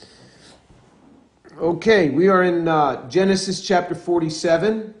Okay, we are in Genesis chapter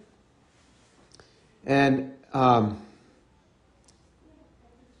 47, and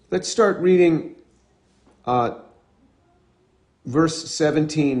let's start reading verse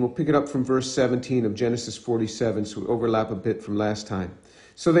 17. We'll pick it up from verse 17 of Genesis 47, so we overlap a bit from last time.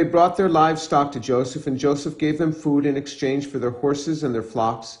 So they brought their livestock to Joseph, and Joseph gave them food in exchange for their horses and their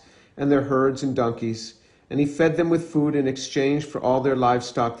flocks and their herds and donkeys, and he fed them with food in exchange for all their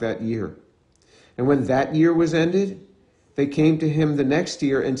livestock that year. And when that year was ended, they came to him the next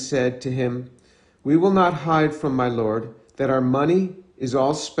year and said to him, "We will not hide from my lord that our money is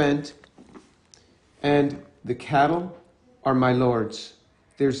all spent, and the cattle are my lord's.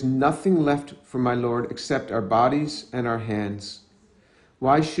 There's nothing left for my lord except our bodies and our hands.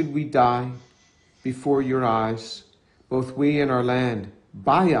 Why should we die before your eyes, both we and our land?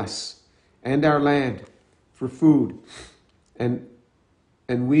 Buy us and our land for food,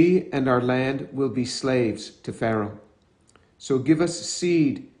 and we and our land will be slaves to Pharaoh. So give us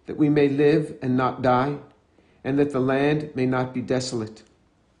seed that we may live and not die, and that the land may not be desolate."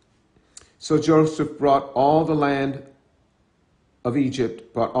 So Joseph brought all the land of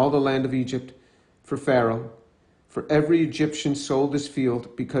Egypt for Pharaoh, for every Egyptian sold his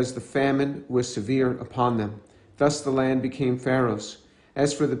field because the famine was severe upon them. Thus the land became Pharaoh's.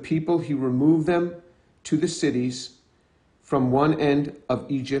 As for the people, he removed them to the cities from one end of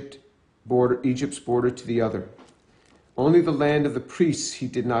Egypt's border to the other. Only the land of the priests he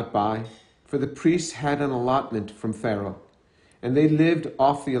did not buy, for the priests had an allotment from Pharaoh, and they lived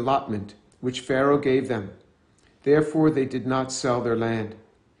off the allotment which Pharaoh gave them. Therefore they did not sell their land.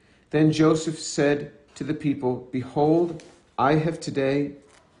 Then Joseph said to the people, "Behold, I have today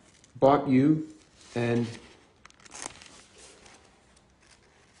bought you and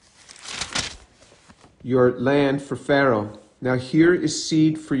your land for Pharaoh. Now here is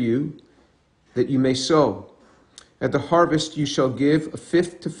seed for you, that you may sow. At the harvest you shall give a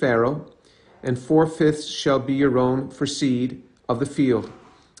fifth to Pharaoh, and 4/5 shall be your own for seed of the field,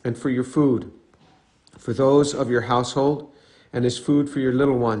 and for your food, for those of your household, and as food for your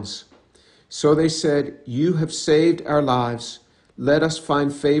little ones." So they said, "You have saved our lives. Let us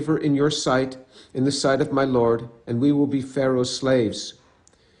find favor in your sight, in the sight of my Lord, and we will be Pharaoh's slaves."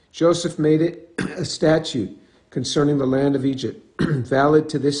 Joseph made it a statute concerning the land of Egypt, valid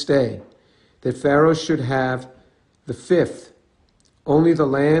to this day, that Pharaoh should have the fifth. Only the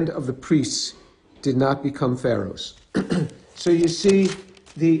land of the priests did not become Pharaoh's. So you see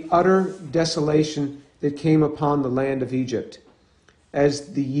the utter desolation that came upon the land of Egypt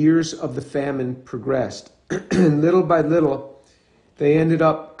as the years of the famine progressed. And little by little, they ended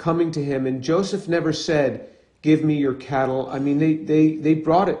up coming to him. And Joseph never said, "Give me your cattle." I mean, they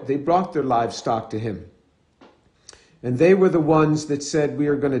brought it. They brought their livestock to him. And they were the ones that said, "We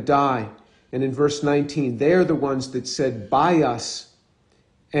are going to die." And in verse 19, they are the ones that said, "Buy us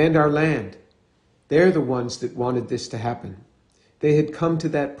and our land." They're the ones that wanted this to happen. They had come to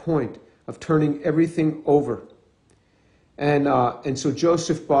that point of turning everything over. And so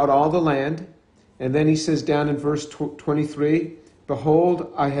Joseph bought all the land. And then he says down in verse 23,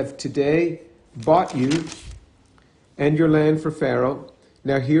 "Behold, I have today bought you and your land for Pharaoh.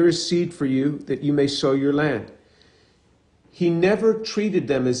 Now here is seed for you, that you may sow your land." He never treated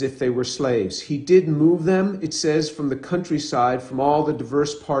them as if they were slaves. He did move them, it says, from the countryside, from all the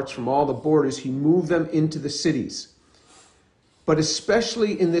diverse parts, from all the borders. He moved them into the cities. But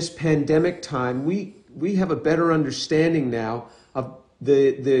especially in this pandemic time, we have a better understanding now of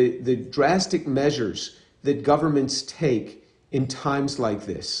the drastic measures that governments take in times like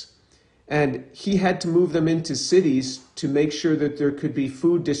this. And he had to move them into cities to make sure that there could be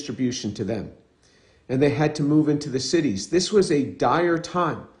food distribution to them. And they had to move into the cities. This was a dire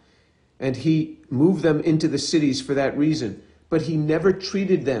time. And he moved them into the cities for that reason. But he never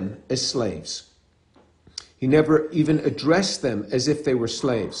treated them as slaves. He never even addressed them as if they were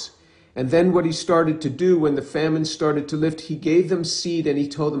slaves. And then what he started to do when the famine started to lift, he gave them seed and he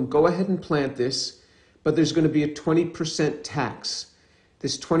told them, "Go ahead and plant this, but there's going to be a 20% tax."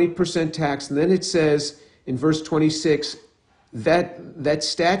 This 20% tax. And then it says in verse 26, that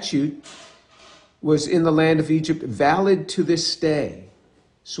statute was in the land of Egypt, valid to this day.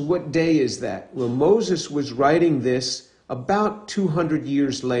 So what day is that? Well, Moses was writing this about 200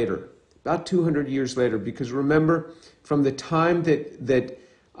 years later. About 200 years later, because remember, from the time that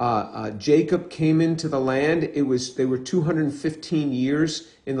Jacob came into the land, they were 215 years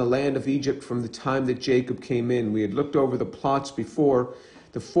in the land of Egypt from the time that Jacob came in. We had looked over the plots before.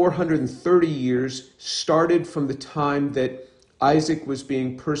 The 430 years started from the time that Isaac was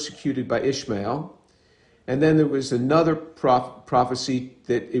being persecuted by Ishmael. And then there was another prophecy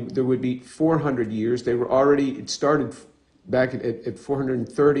that there would be 400 years. It started back at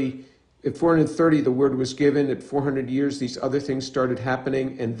 430. At 430, the word was given. At 400 years, these other things started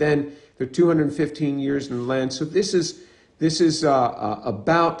happening. And then there are 215 years in the land. So this is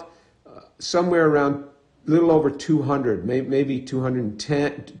about somewhere around a little over 200, maybe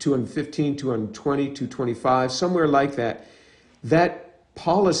 210, 215, 220, 225, somewhere like that. That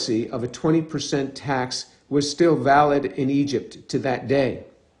policy of a 20% tax was still valid in Egypt to that day.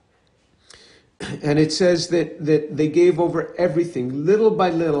 And it says that they gave over everything. Little by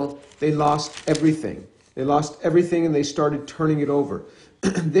little, they lost everything. They lost everything and they started turning it over.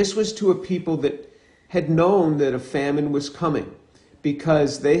 This was to a people that had known that a famine was coming,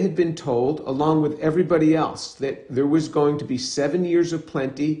 because they had been told, along with everybody else, that there was going to be 7 years of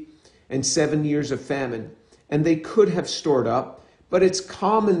plenty and 7 years of famine. And they could have stored up, but it's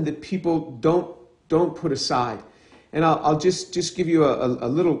common that people don't put aside. And I'll just give you a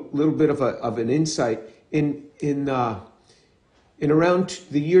little bit of an insight. In around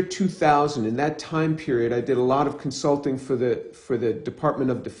the year 2000, in that time period, I did a lot of consulting for the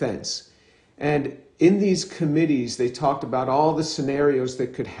Department of Defense. And in these committees, they talked about all the scenarios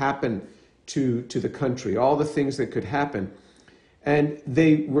that could happen to the country, all the things that could happen. And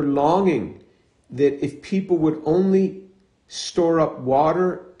they were longing that if people would only store up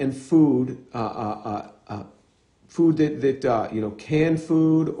water and food, food that canned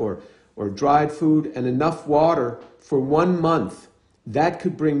food or dried food, and enough water for 1 month, that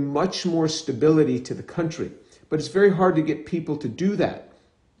could bring much more stability to the country. But it's very hard to get people to do that.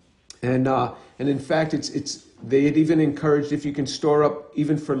 And in fact, they had even encouraged, if you can store up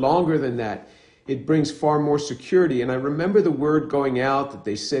even for longer than that, it brings far more security. And I remember the word going out that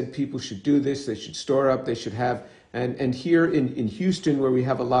they said people should do this, they should store up, they should have. And here in Houston, where we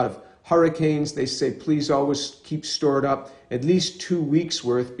have a lot of hurricanes, they say, please always keep stored up at least 2 weeks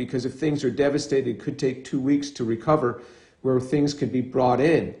worth, because if things are devastated, it could take 2 weeks to recover, where things could be brought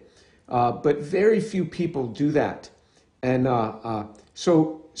in. But very few people do that. And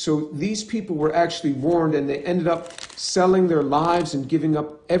so these people were actually warned, and they ended up selling their lives and giving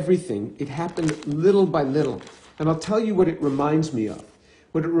up everything. It happened little by little. And I'll tell you what it reminds me of.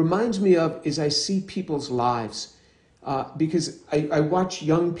 What it reminds me of is I see people's lives, because I watch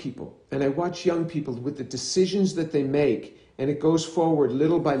young people, and I watch young people with the decisions that they make, and it goes forward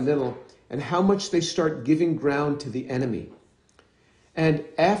little by little, and how much they start giving ground to the enemy. And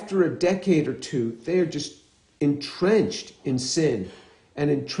after a decade or two, they are just entrenched in sin and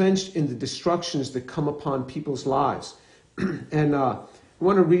entrenched in the destructions that come upon people's lives. And I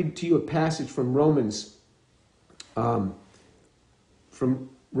want to read to you a passage from Romans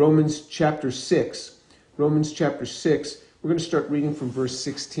chapter 6. Romans chapter 6, we're going to start reading from verse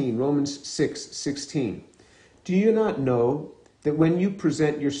 16. Romans 6:16. Do you not know that when you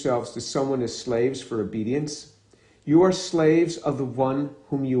present yourselves to someone as slaves for obedience, you are slaves of the one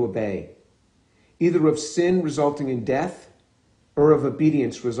whom you obey, either of sin resulting in death or of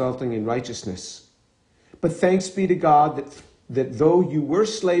obedience resulting in righteousness? But thanks be to God that though you were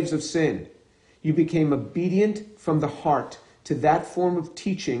slaves of sin, you became obedient from the heart to that form of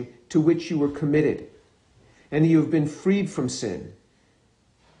teaching to which you were committed. And you have been freed from sin.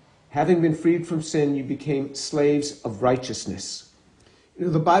 Having been freed from sin, you became slaves of righteousness.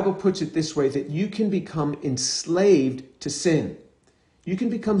 The Bible puts it this way, that you can become enslaved to sin. You can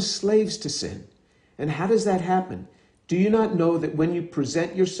become slaves to sin. And how does that happen? Do you not know that when you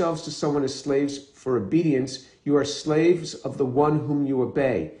present yourselves to someone as slaves for obedience, you are slaves of the one whom you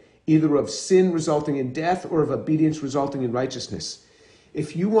obey, either of sin resulting in death or of obedience resulting in righteousness?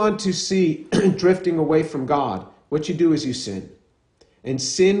 If you want to see drifting away from God, what you do is you sin. And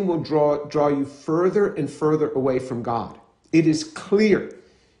sin will draw you further and further away from God. It is clear.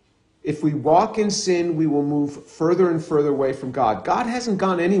 If we walk in sin, we will move further and further away from God. God hasn't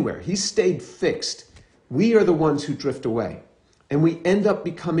gone anywhere. He's stayed fixed. We are the ones who drift away. And we end up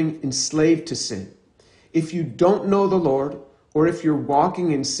becoming enslaved to sin. If you don't know the Lord, or if you're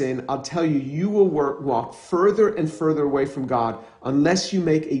walking in sin, I'll tell you, you will walk further and further away from God unless you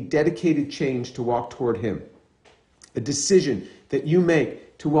make a dedicated change to walk toward Him. A decision that you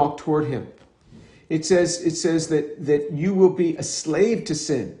make to walk toward Him. It says that you will be a slave to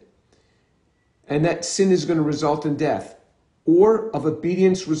sin, and that sin is going to result in death, or of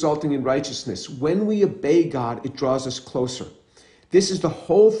obedience resulting in righteousness. When we obey God, it draws us closer. This is the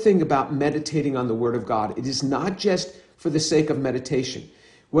whole thing about meditating on the Word of God. It is not just for the sake of meditation.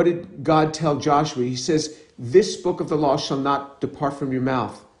 What did God tell Joshua? He says, this book of the law shall not depart from your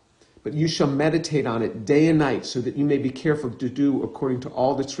mouth, but you shall meditate on it day and night, so that you may be careful to do according to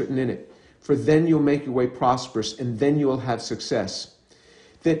all that's written in it. for then you'll make your way prosperous, and then you will have success.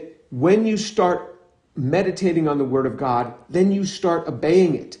 That when you start meditating on the Word of God, then you start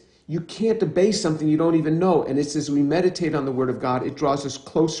obeying it. You can't obey something you don't even know. And it's as we meditate on the Word of God, it draws us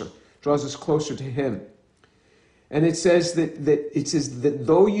closer to Him. And it says that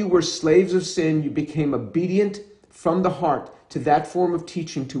though you were slaves of sin, you became obedient from the heart to that form of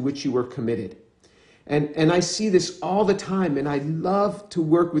teaching to which you were committed. And I see this all the time, and I love to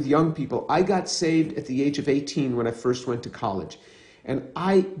work with young people. I got saved at the age of 18 when I first went to college. And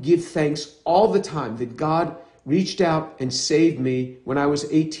I give thanks all the time that God reached out and saved me when I was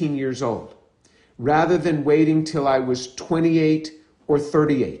 18 years old, rather than waiting till I was 28 or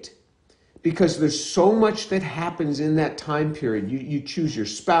 38. Because there's so much that happens in that time period. You choose your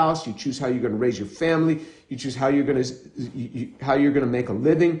spouse, you choose how you're going to raise your family, you choose how you're going to make a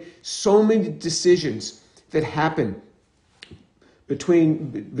living. So many decisions that happen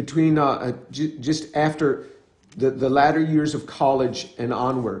between just after the latter years of college and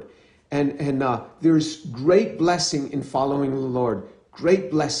onward. And there's great blessing in following the Lord.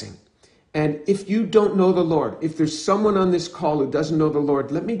 Great blessing. And if you don't know the Lord, if there's someone on this call who doesn't know the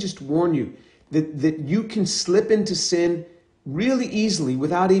Lord, let me just warn you that you can slip into sin really easily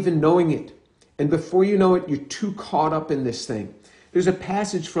without even knowing it. And before you know it, you're too caught up in this thing. There's a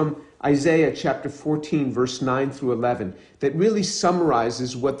passage from Isaiah chapter 14, verse 9 through 11, that really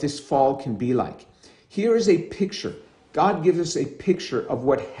summarizes what this fall can be like. Here is a picture. God gives us a picture of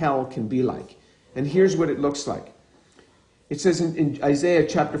what hell can be like. And here's what it looks like. It says in Isaiah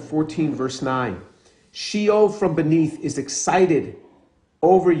chapter 14, verse 9, Sheol from beneath is excited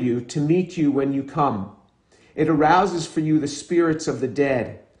over you to meet you when you come. It arouses for you the spirits of the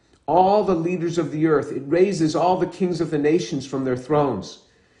dead, all the leaders of the earth. It raises all the kings of the nations from their thrones.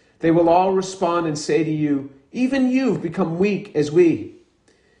 They will all respond and say to you, even you've become weak as we.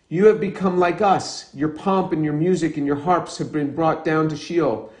 You have become like us. Your pomp and your music and your harps have been brought down to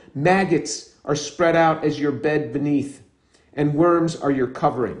Sheol. Maggots are spread out as your bed beneath, and worms are your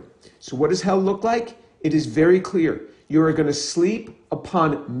covering. So what does hell look like? It is very clear. You are going to sleep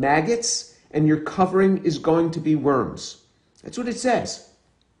upon maggots, and your covering is going to be worms. That's what it says.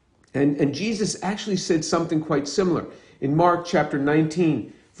 And Jesus actually said something quite similar. In Mark chapter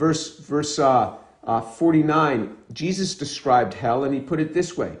 19, verse 49, Jesus described hell, and he put it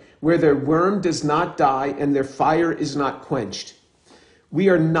this way: where their worm does not die and their fire is not quenched. We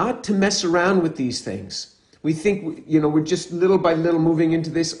are not to mess around with these things. We think, we're just little by little moving into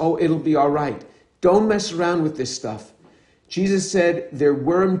this. Oh, it'll be all right. Don't mess around with this stuff. Jesus said their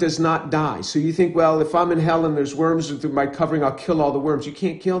worm does not die. So you think, well, if I'm in hell and there's worms through my covering, I'll kill all the worms. You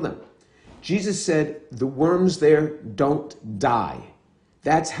can't kill them. Jesus said the worms there don't die.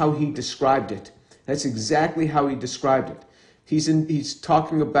 That's how he described it. That's exactly how he described it. He's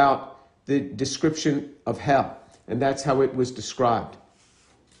talking about the description of hell, and that's how it was described.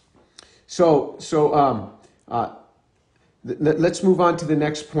 Let's move on to the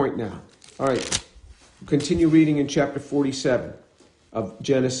next point now. All right. Continue reading in chapter 47 of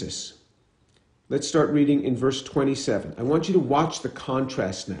Genesis. Let's start reading in verse 27. I want you to watch the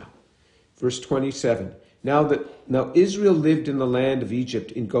contrast now. Verse 27. Now Israel lived in the land of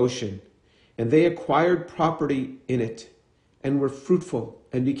Egypt in Goshen, and they acquired property in it, and were fruitful,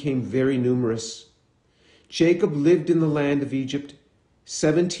 and became very numerous. Jacob lived in the land of Egypt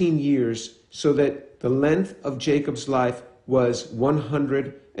 17 years, so that the length of Jacob's life was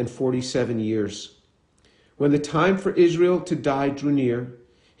 147 years. When the time for Israel to die drew near,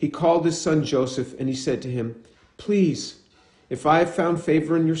 he called his son Joseph, and he said to him, Please, if I have found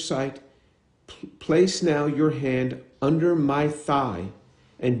favor in your sight, place now your hand under my thigh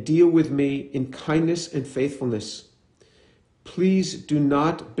and deal with me in kindness and faithfulness. Please do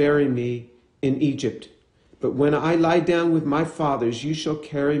not bury me in Egypt, but when I lie down with my fathers, you shall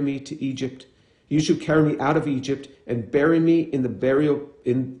carry me to Egypt. You shall carry me out of Egypt and bury me in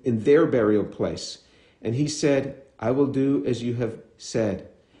their burial place. And he said, I will do as you have said.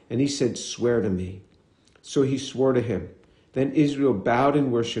 And he said, Swear to me. So he swore to him. Then Israel bowed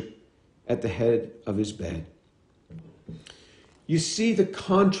in worship at the head of his bed. You see the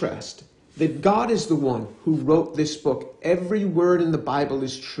contrast that God is the one who wrote this book. Every word in the Bible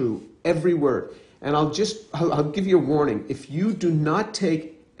is true. Every word. And I'll give you a warning. If you do not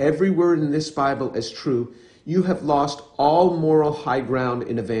take every word in this Bible as true, you have lost all moral high ground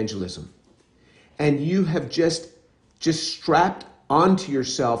in evangelism. And you have just strapped onto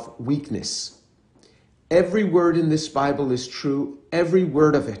yourself weakness. Every word in this Bible is true, every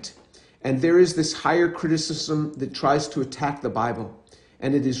word of it. And there is this higher criticism that tries to attack the Bible.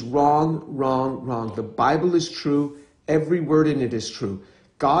 And it is wrong, wrong, wrong. The Bible is true, every word in it is true.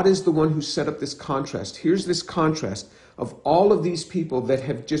 God is the one who set up this contrast. Here's this contrast of all of these people that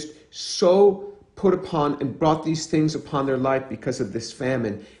have just so put upon and brought these things upon their life because of this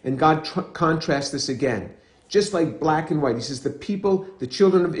famine. And God contrasts this again. Just like black and white. He says the people, the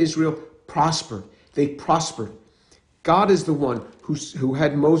children of Israel, prospered. They prospered. God is the one who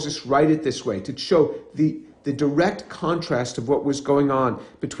had Moses write it this way to show the direct contrast of what was going on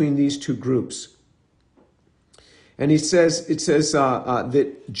between these two groups. And it says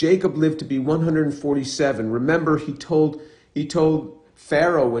that Jacob lived to be 147. Remember, he told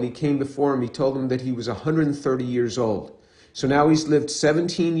Pharaoh when he came before him, he told him that he was 130 years old. So now he's lived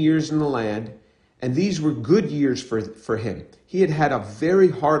 17 years in the land, and these were good years for him. He had a very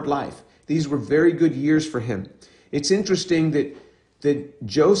hard life. These were very good years for him. It's interesting that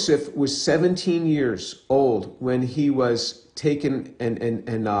Joseph was 17 years old when he was taken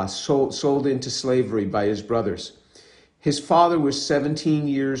and sold into slavery by his brothers. His father was 17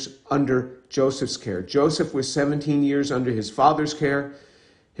 years under Joseph's care. Joseph was 17 years under his father's care.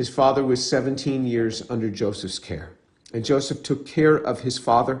 His father was 17 years under Joseph's care. And Joseph took care of his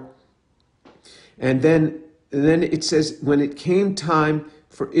father. And then it says, when it came time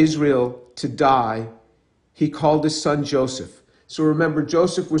for Israel to die, he called his son Joseph. So remember,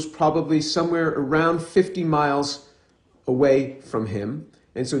 Joseph was probably somewhere around 50 miles away from him.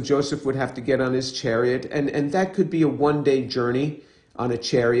 And so Joseph would have to get on his chariot. And that could be a one-day journey on a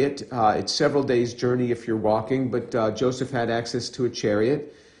chariot. It's several days' journey if you're walking, but Joseph had access to a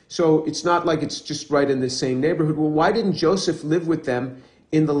chariot. So it's not like it's just right in the same neighborhood. Well, why didn't Joseph live with them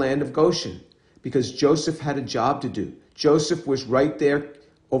in the land of Goshen? Because Joseph had a job to do. Joseph was right there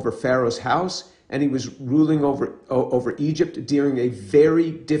over Pharaoh's house, and he was ruling over Egypt during a very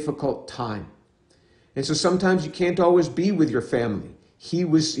difficult time. And so sometimes you can't always be with your family. He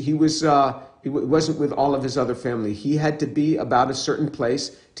wasn't with all of his other family. He had to be about a certain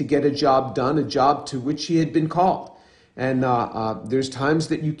place to get a job done, a job to which he had been called. And there's times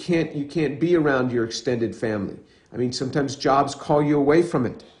that you can't be around your extended family. I mean, sometimes jobs call you away from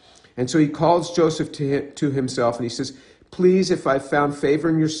it. And so he calls Joseph to himself, and he says, "Please, if I found favor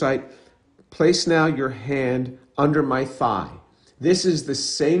in your sight, place now your hand under my thigh." This is the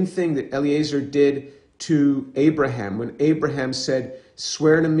same thing that Eliezer did to Abraham when Abraham said,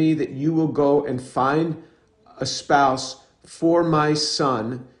 "Swear to me that you will go and find a spouse for my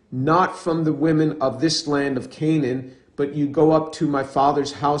son, not from the women of this land of Canaan, but you go up to my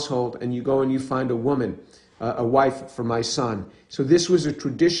father's household and you go and you find a woman, a wife for my son." So this was a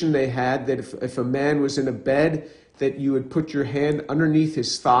tradition they had, that if a man was in a bed, that you would put your hand underneath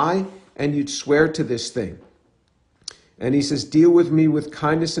his thigh and you'd swear to this thing. And he says, "Deal with me with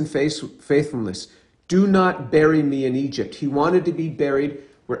kindness and faithfulness. Do not bury me in Egypt." He wanted to be buried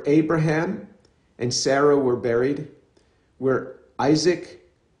where Abraham and Sarah were buried, where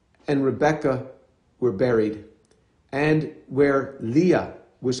Isaac and Rebekah were buried, and where Leah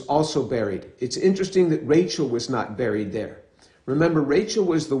was also buried. It's interesting that Rachel was not buried there. Remember, Rachel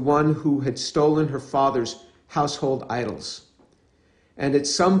was the one who had stolen her father's household idols. And at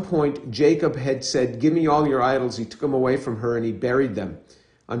some point, Jacob had said, "Give me all your idols." He took them away from her and he buried them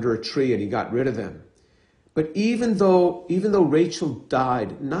under a tree and he got rid of them. But even though Rachel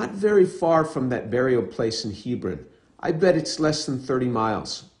died not very far from that burial place in Hebron, I bet it's less than 30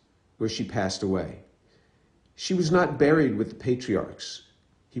 miles where she passed away, she was not buried with the patriarchs.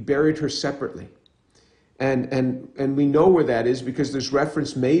 He buried her separately. And we know where that is because there's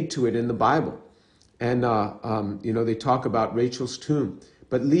reference made to it in the Bible. And, they talk about Rachel's tomb.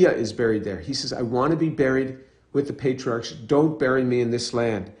 But Leah is buried there. He says, "I want to be buried with the patriarchs. Don't bury me in this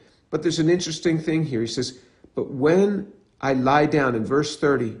land." But there's an interesting thing here. He says, "But when I lie down," in verse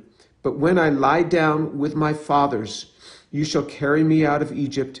 30, "but when I lie down with my fathers, you shall carry me out of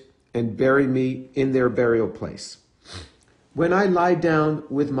Egypt and bury me in their burial place." When I lie down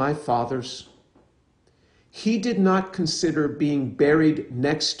with my fathers, he did not consider being buried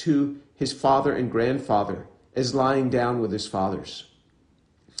next to his father and grandfather as lying down with his fathers.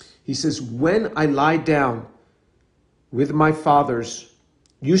 He says, "When I lie down with my fathers,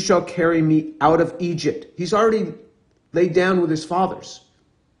 you shall carry me out of Egypt." He's already laid down with his fathers.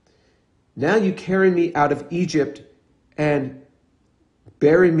 "Now you carry me out of Egypt and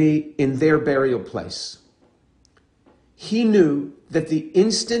bury me in their burial place." He knew that the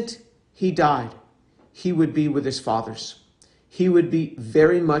instant he died, he would be with his fathers. He would be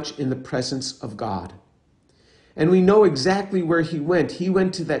very much in the presence of God. And we know exactly where he went. He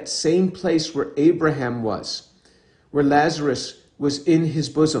went to that same place where Abraham was, where Lazarus was in his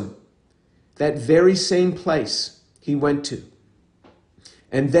bosom. That very same place he went to.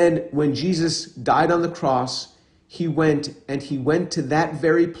 And then when Jesus died on the cross, he went to that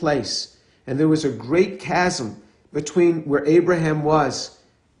very place. And there was a great chasm between where Abraham was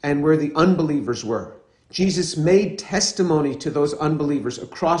and where the unbelievers were. Jesus made testimony to those unbelievers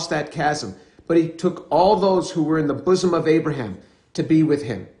across that chasm, but he took all those who were in the bosom of Abraham to be with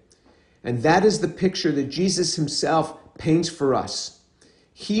him. And that is the picture that Jesus himself paints for us.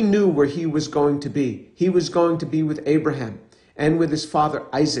 He knew where he was going to be. He was going to be with Abraham and with his father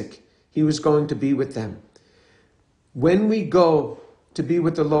Isaac. He was going to be with them. When we go to be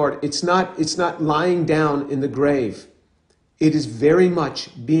with the Lord, it's not lying down in the grave. It is very much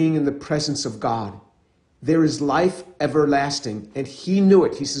being in the presence of God. There is life everlasting, and he knew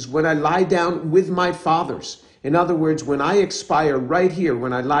it. He says, when I lie down with my fathers, in other words, when I expire right here,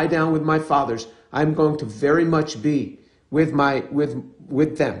 when I lie down with my fathers, I'm going to very much be with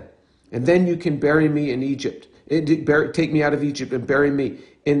them. And then you can bury me in Egypt. Take me out of Egypt and bury me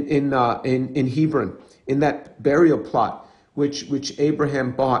in Hebron, in that burial plot which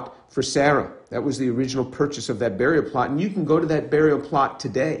Abraham bought for Sarah. That was the original purchase of that burial plot. And you can go to that burial plot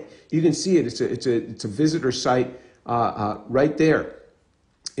today. You can see it. It's a visitor site right there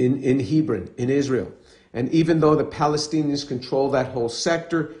in Hebron, in Israel. And even though the Palestinians control that whole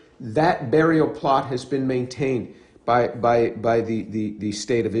sector, that burial plot has been maintained by the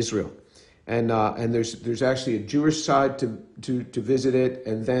state of Israel. And there's actually a Jewish side to visit it,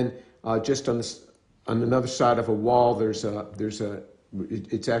 and then just on another side of a wall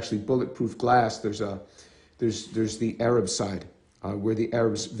it's actually bulletproof glass. There's the Arab side where the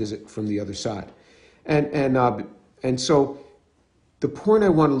Arabs visit from the other side, and so the point I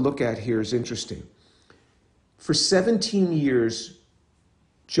want to look at here is interesting. For 17 years,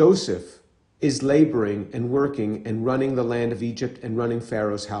 Joseph is laboring and working and running the land of Egypt and running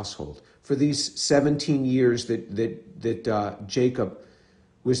Pharaoh's household. For these 17 years that Jacob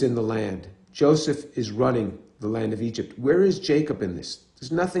was in the land, Joseph is running the land of Egypt. Where is Jacob in this?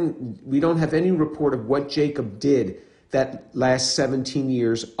 There's nothing, we don't have any report of what Jacob did that last 17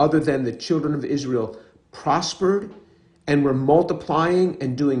 years, other than the children of Israel prospered and were multiplying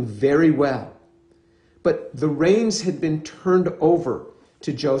and doing very well. But the reins had been turned over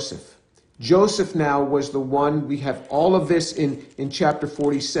to Joseph. Joseph now was the one, we have all of this in chapter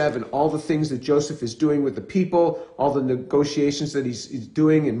 47, all the things that Joseph is doing with the people, all the negotiations that he's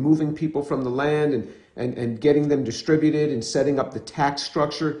doing and moving people from the land and getting them distributed and setting up the tax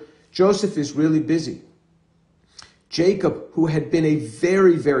structure. Joseph is really busy. Jacob, who had been a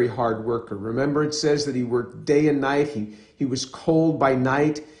very, very hard worker. Remember, it says that he worked day and night. He was cold by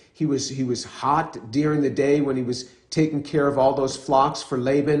night. He was hot during the day when he was taking care of all those flocks for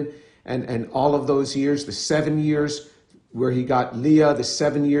Laban. And all of those years, the 7 years where he got Leah, the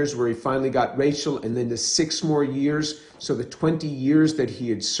 7 years where he finally got Rachel, and then the 6 more years, so the 20 years that he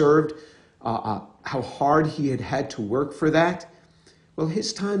had served, how hard he had to work for that. Well,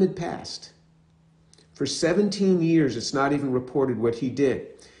 his time had passed. For 17 years, it's not even reported what he did.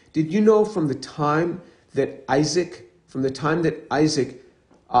 Did you know from the time that Isaac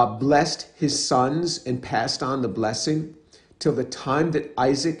blessed his sons and passed on the blessing, till the time that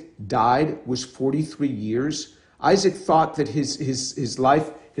Isaac died was 43 years. Isaac thought that his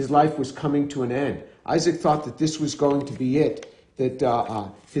life was coming to an end. Isaac thought that this was going to be it,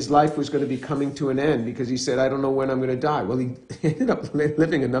 that his life was going to be coming to an end, because he said, I don't know when I'm going to die. Well, he ended up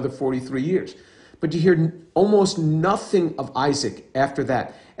living another 43 years. But you hear almost nothing of Isaac after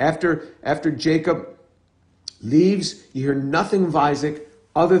that. After Jacob leaves, you hear nothing of Isaac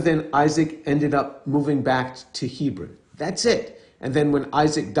other than Isaac ended up moving back to Hebron. That's it. And then when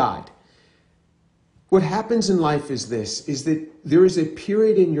Isaac died, what happens in life is this, is that there is a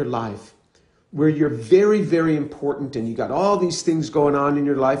period in your life where you're very, very important and you got all these things going on in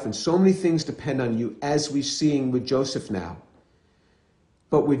your life and so many things depend on you, as we're seeing with Joseph now.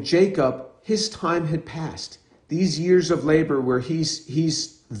 But with Jacob, his time had passed. These years of labor where he's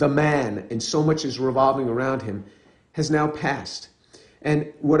the man and so much is revolving around him has now passed.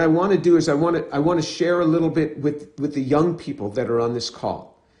 And what I want to do is I want to share a little bit with the young people that are on this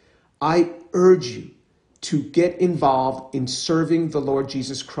call. I urge you to get involved in serving the Lord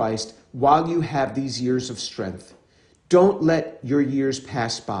Jesus Christ while you have these years of strength. Don't let your years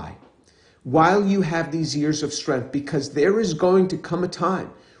pass by. While you have these years of strength, because there is going to come a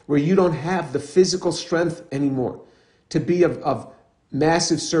time where you don't have the physical strength anymore to be of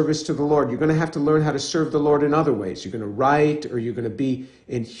massive service to the Lord. You're going to have to learn how to serve the Lord in other ways. You're going to write, or you're going to be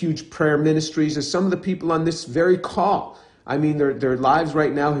in huge prayer ministries. As some of the people on this very call, I mean, their lives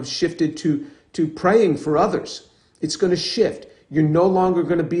right now have shifted to praying for others. It's going to shift. You're no longer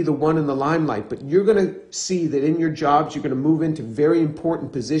going to be the one in the limelight, but you're going to see that in your jobs, you're going to move into very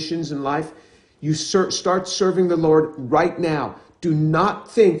important positions in life. You start serving the Lord right now. Do not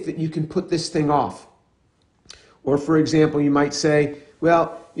think that you can put this thing off. Or for example, you might say,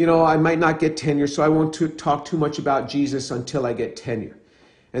 well, I might not get tenure, so I won't talk too much about Jesus until I get tenure.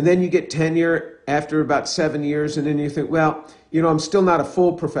 And then you get tenure after about 7 years, and then you think, well, I'm still not a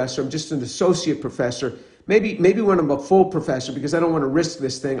full professor. I'm just an associate professor. Maybe when I'm a full professor, because I don't want to risk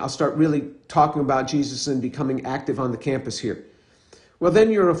this thing, I'll start really talking about Jesus and becoming active on the campus here. Well,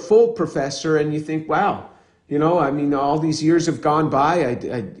 then you're a full professor, and you think, wow, all these years have gone by.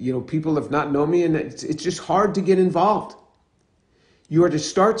 People have not known me, and it's just hard to get involved. You are to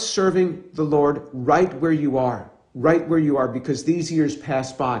start serving the Lord right where you are, because these years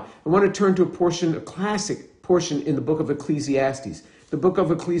pass by. I want to turn to a classic portion in the book of Ecclesiastes. The book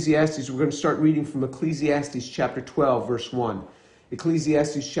of Ecclesiastes, we're going to start reading from Ecclesiastes chapter 12, verse 1.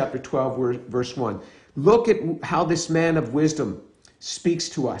 Ecclesiastes chapter 12, verse 1. Look at how this man of wisdom speaks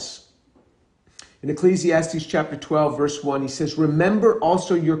to us. In Ecclesiastes chapter 12, verse 1, he says, remember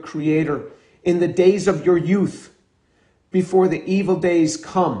also your Creator in the days of your youth, before the evil days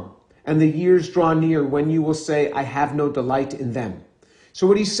come and the years draw near when you will say, I have no delight in them. So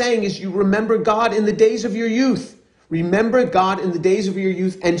what he's saying is you remember God in the days of your youth. Remember God in the days of your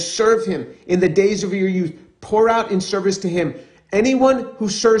youth and serve him in the days of your youth. Pour out in service to him. Anyone who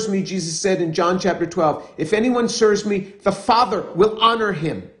serves me, Jesus said in John chapter 12, if anyone serves me, the Father will honor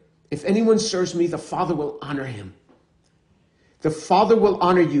him. If anyone serves me, the Father will honor him. The Father will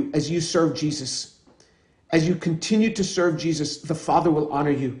honor you as you serve Jesus. As you continue to serve Jesus, the Father will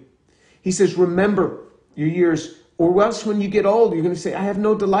honor you. He says, remember your years, or else when you get old, you're going to say, I have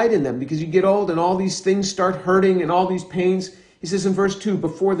no delight in them, because you get old and all these things start hurting and all these pains. He says in verse 2,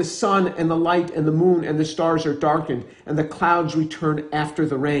 before the sun and the light and the moon and the stars are darkened and the clouds return after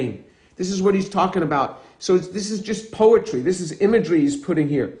the rain. This is what he's talking about. So this is just poetry. This is imagery he's putting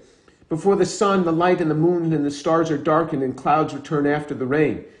here. Before the sun, the light, and the moon, and the stars are darkened, and clouds return after the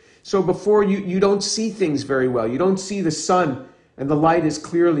rain. So before you don't see things very well. You don't see the sun and the light as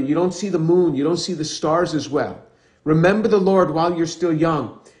clearly. You don't see the moon. You don't see the stars as well. Remember the Lord while you're still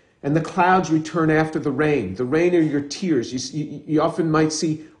young, and the clouds return after the rain. The rain are your tears. You often might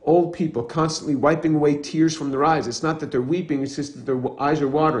see old people constantly wiping away tears from their eyes. It's not that they're weeping, it's just that their eyes are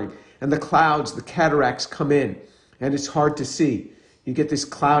watering. And the clouds, the cataracts come in, and it's hard to see. You get this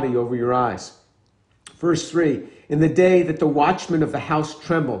cloudy over your eyes. Verse 3, in the day that the watchmen of the house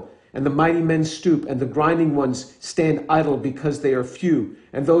tremble, and the mighty men stoop, and the grinding ones stand idle because they are few,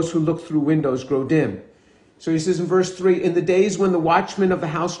 and those who look through windows grow dim. So he says in verse 3, in the days when the watchmen of the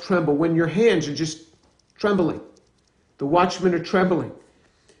house tremble, when your hands are just trembling, the watchmen are trembling,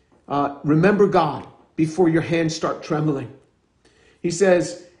 remember God before your hands start trembling. He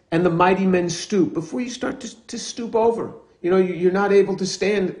says, and the mighty men stoop, before you start to stoop over. You're not able to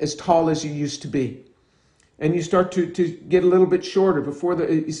stand as tall as you used to be. And you start to get a little bit shorter.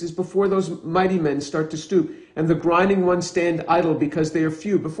 He says, before those mighty men start to stoop, and the grinding ones stand idle because they are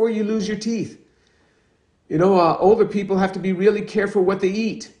few, before you lose your teeth. Older people have to be really careful what they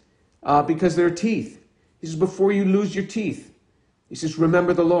eat because their teeth. He says, before you lose your teeth. He says,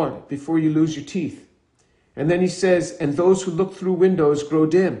 remember the Lord before you lose your teeth. And then he says, and those who look through windows grow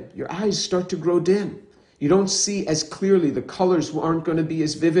dim. Your eyes start to grow dim. You don't see as clearly. The colors aren't going to be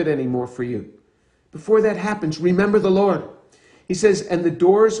as vivid anymore for you. Before that happens, remember the Lord. He says, and the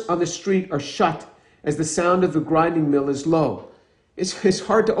doors on the street are shut as the sound of the grinding mill is low. It's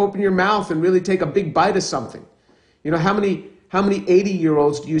hard to open your mouth and really take a big bite of something. How many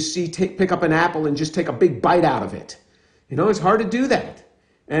 80-year-olds do you see pick up an apple and just take a big bite out of it? It's hard to do that.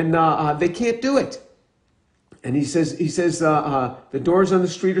 And they can't do it. And he says, the doors on the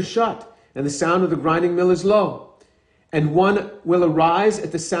street are shut, and the sound of the grinding mill is low. And one will arise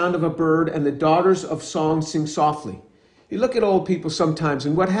at the sound of a bird, and the daughters of song sing softly. You look at old people sometimes,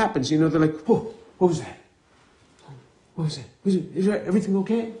 and what happens? They're like, whoa, what was that? What was that? Is everything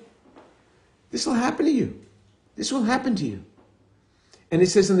okay? This will happen to you. This will happen to you. And it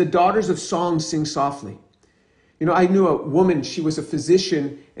says, and the daughters of song sing softly. I knew a woman, she was a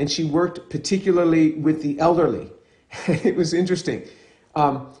physician, and she worked particularly with the elderly. It was interesting.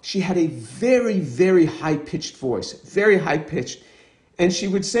 She had a very, very high-pitched voice, very high-pitched. And she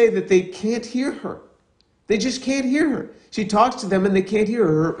would say that they can't hear her. They just can't hear her. She talks to them and they can't hear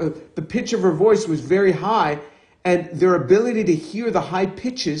her. The pitch of her voice was very high, and their ability to hear the high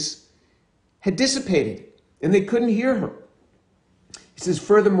pitches had dissipated, and they couldn't hear her. He says,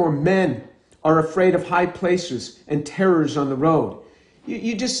 furthermore, men are afraid of high places and terrors on the road.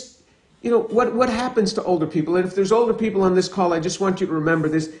 What happens to older people? And if there's older people on this call, I just want you to remember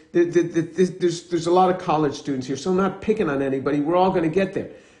this. There's a lot of college students here, so I'm not picking on anybody. We're all going to get there.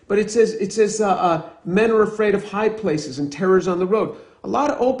 But it says men are afraid of high places and terrors on the road. A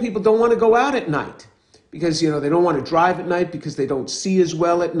lot of old people don't want to go out at night because, they don't want to drive at night because they don't see as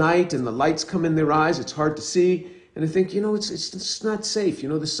well at night and the lights come in their eyes. It's hard to see. And I think, it's not safe.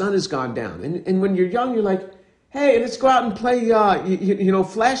 The sun has gone down. And when you're young, you're like, hey, let's go out and play,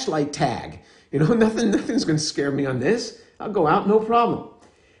 flashlight tag. Nothing's going to scare me on this. I'll go out, no problem.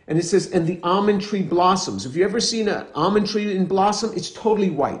 And it says, and the almond tree blossoms. If you ever seen an almond tree in blossom, it's totally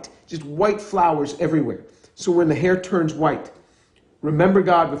white. Just white flowers everywhere. So when the hair turns white, remember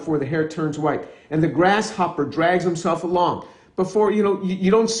God before the hair turns white. And the grasshopper drags himself along. Before,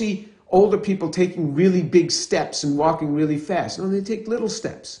 you don't see older people taking really big steps and walking really fast. No, they take little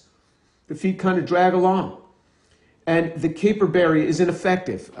steps. The feet kind of drag along. And the caperberry is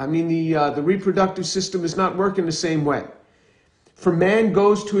ineffective. I mean, the reproductive system is not working the same way. For man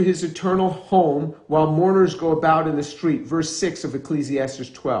goes to his eternal home while mourners go about in the street. Verse 6 of Ecclesiastes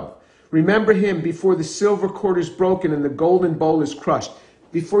 12. Remember him before the silver cord is broken and the golden bowl is crushed.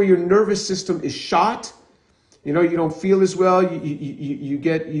 Before your nervous system is shot, you don't feel as well. You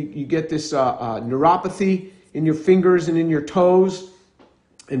get this neuropathy in your fingers and in your toes.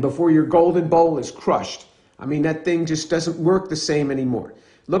 And before your golden bowl is crushed. I mean, that thing just doesn't work the same anymore.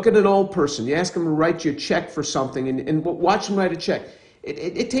 Look at an old person. You ask them to write you a check for something and watch them write a check.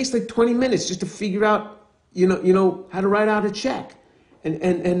 It takes like 20 minutes just to figure out, how to write out a check.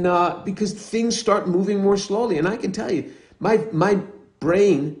 And because things start moving more slowly. And I can tell you, my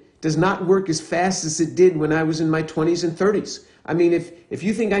brain does not work as fast as it did when I was in my 20s and 30s. I mean, if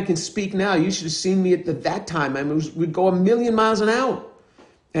you think I can speak now, you should have seen me at that time. I mean, we'd go 1,000,000 miles an hour.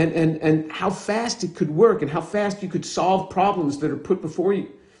 And how fast it could work and how fast you could solve problems that are put before you.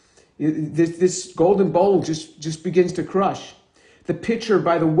 This golden bowl just begins to crush. The pitcher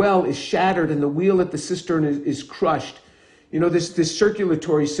by the well is shattered and the wheel at the cistern is crushed. This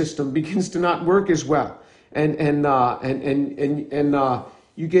circulatory system begins to not work as well. And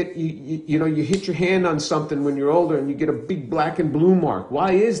you hit your hand on something when you're older and you get a big black and blue mark.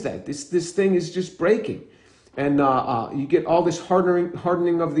 Why is that? This thing is just breaking. And you get all this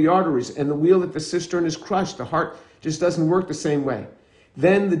hardening of the arteries, and the wheel at the cistern is crushed. The heart just doesn't work the same way.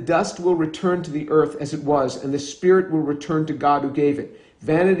 Then the dust will return to the earth as it was, and the spirit will return to God who gave it.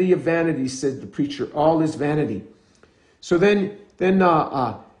 Vanity of vanities, said the preacher, all is vanity. So then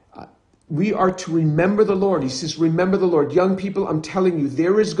we are to remember the Lord. He says, remember the Lord. Young people, I'm telling you,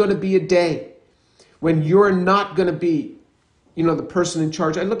 there is going to be a day when you're not going to be, the person in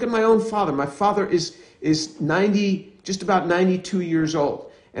charge. I look at my own father. My father is 90, just about 92 years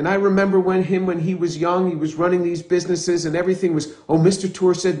old. And I remember when he was young, he was running these businesses and everything was, Mr.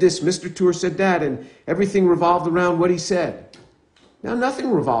 Tour said this, Mr. Tour said that, and everything revolved around what he said. Now nothing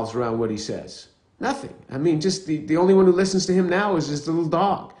revolves around what he says. Nothing. I mean, just the only one who listens to him now is his little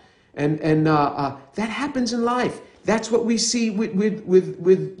dog. And that happens in life. That's what we see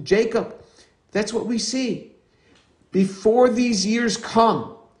with Jacob. That's what we see. Before these years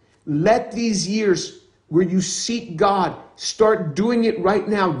come, let these years where you seek God, start doing it right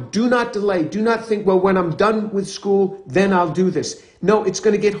now. Do not delay. Do not think, when I'm done with school, then I'll do this. No, it's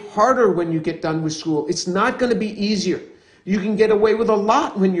going to get harder when you get done with school. It's not going to be easier. You can get away with a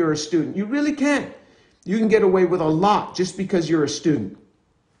lot when you're a student. You really can. You can get away with a lot just because you're a student.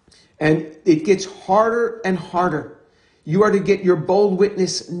 And it gets harder and harder. You are to get your bold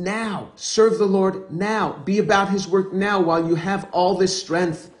witness now. Serve the Lord now. Be about his work now while you have all this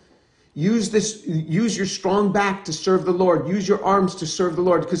strength. Use your strong back to serve the Lord. Use your arms to serve the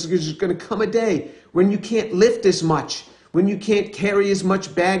Lord, because there's going to come a day when you can't lift as much, when you can't carry as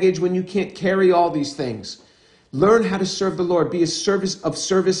much baggage, when you can't carry all these things. Learn how to serve the Lord. Be of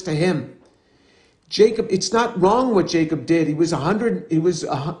service to him. Jacob, it's not wrong what Jacob did. He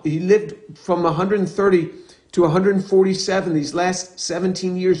lived from 130 to 147 these last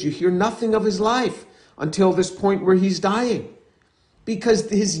 17 years. You hear nothing of his life until this point where he's dying. Because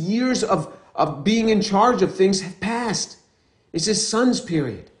his years of being in charge of things have passed. It's his son's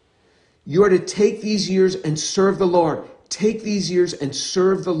period. You are to take these years and serve the Lord. Take these years and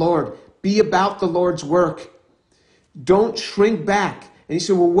serve the Lord. Be about the Lord's work. Don't shrink back. And you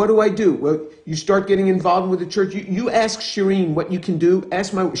say, what do I do? Well, you start getting involved with the church. You ask Shireen what you can do.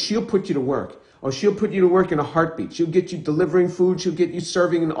 She'll put you to work. Or she'll put you to work in a heartbeat. She'll get you delivering food. She'll get you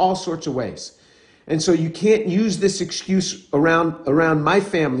serving in all sorts of ways. And so you can't use this excuse around my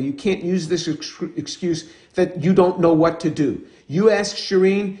family. You can't use this excuse that you don't know what to do. You ask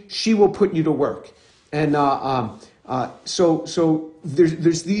Shireen, she will put you to work. And so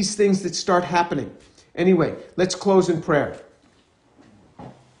there's these things that start happening. Anyway, let's close in prayer.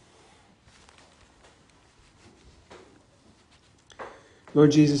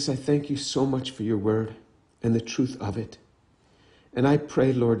 Lord Jesus, I thank you so much for your word and the truth of it. And I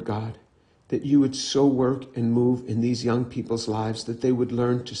pray, Lord God, that you would so work and move in these young people's lives that they would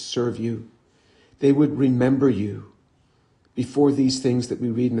learn to serve you. They would remember you before these things that we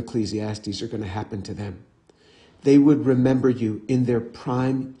read in Ecclesiastes are going to happen to them. They would remember you in their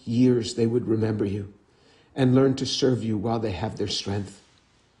prime years. They would remember you and learn to serve you while they have their strength.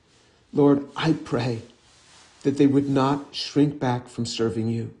 Lord, I pray that they would not shrink back from serving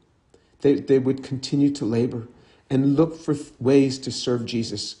you. They would continue to labor and look for ways to serve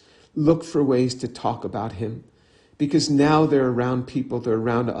Jesus. Look for ways to talk about him. Because now they're around people, they're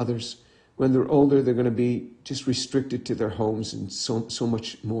around others. When they're older, they're going to be just restricted to their homes and so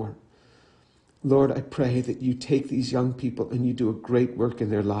much more. Lord, I pray that you take these young people and you do a great work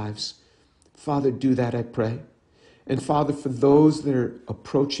in their lives. Father, do that, I pray. And Father, for those that are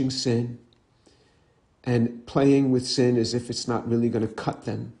approaching sin and playing with sin as if it's not really going to cut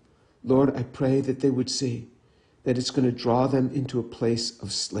them, Lord, I pray that they would see that it's going to draw them into a place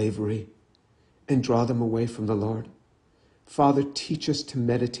of slavery and draw them away from the Lord. Father, teach us to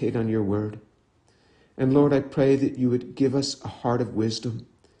meditate on your word. And Lord, I pray that you would give us a heart of wisdom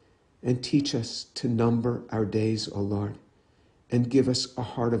and teach us to number our days, O Lord, and give us a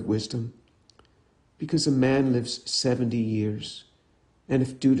heart of wisdom. Because a man lives 70 years, and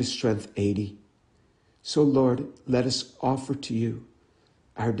if due to strength, 80. So Lord, let us offer to you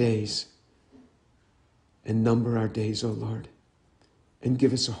our days and number our days, O Lord, and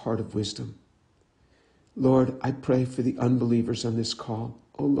give us a heart of wisdom. Lord, I pray for the unbelievers on this call.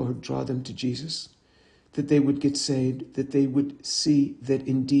 O Lord, draw them to Jesus, that they would get saved, that they would see that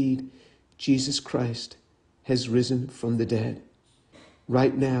indeed Jesus Christ has risen from the dead.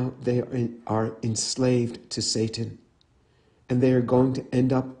 Right now, they are enslaved to Satan, and they are going to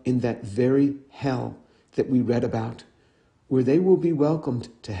end up in that very hell that we read about, where they will be welcomed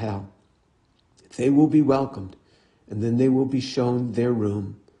to hell. They will be welcomed, and then they will be shown their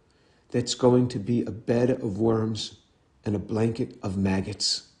room that's going to be a bed of worms and a blanket of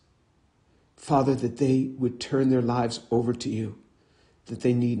maggots. Father, that they would turn their lives over to you, that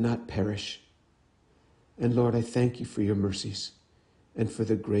they need not perish. And Lord, I thank you for your mercies and for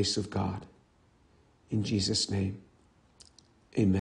the grace of God. In Jesus' name.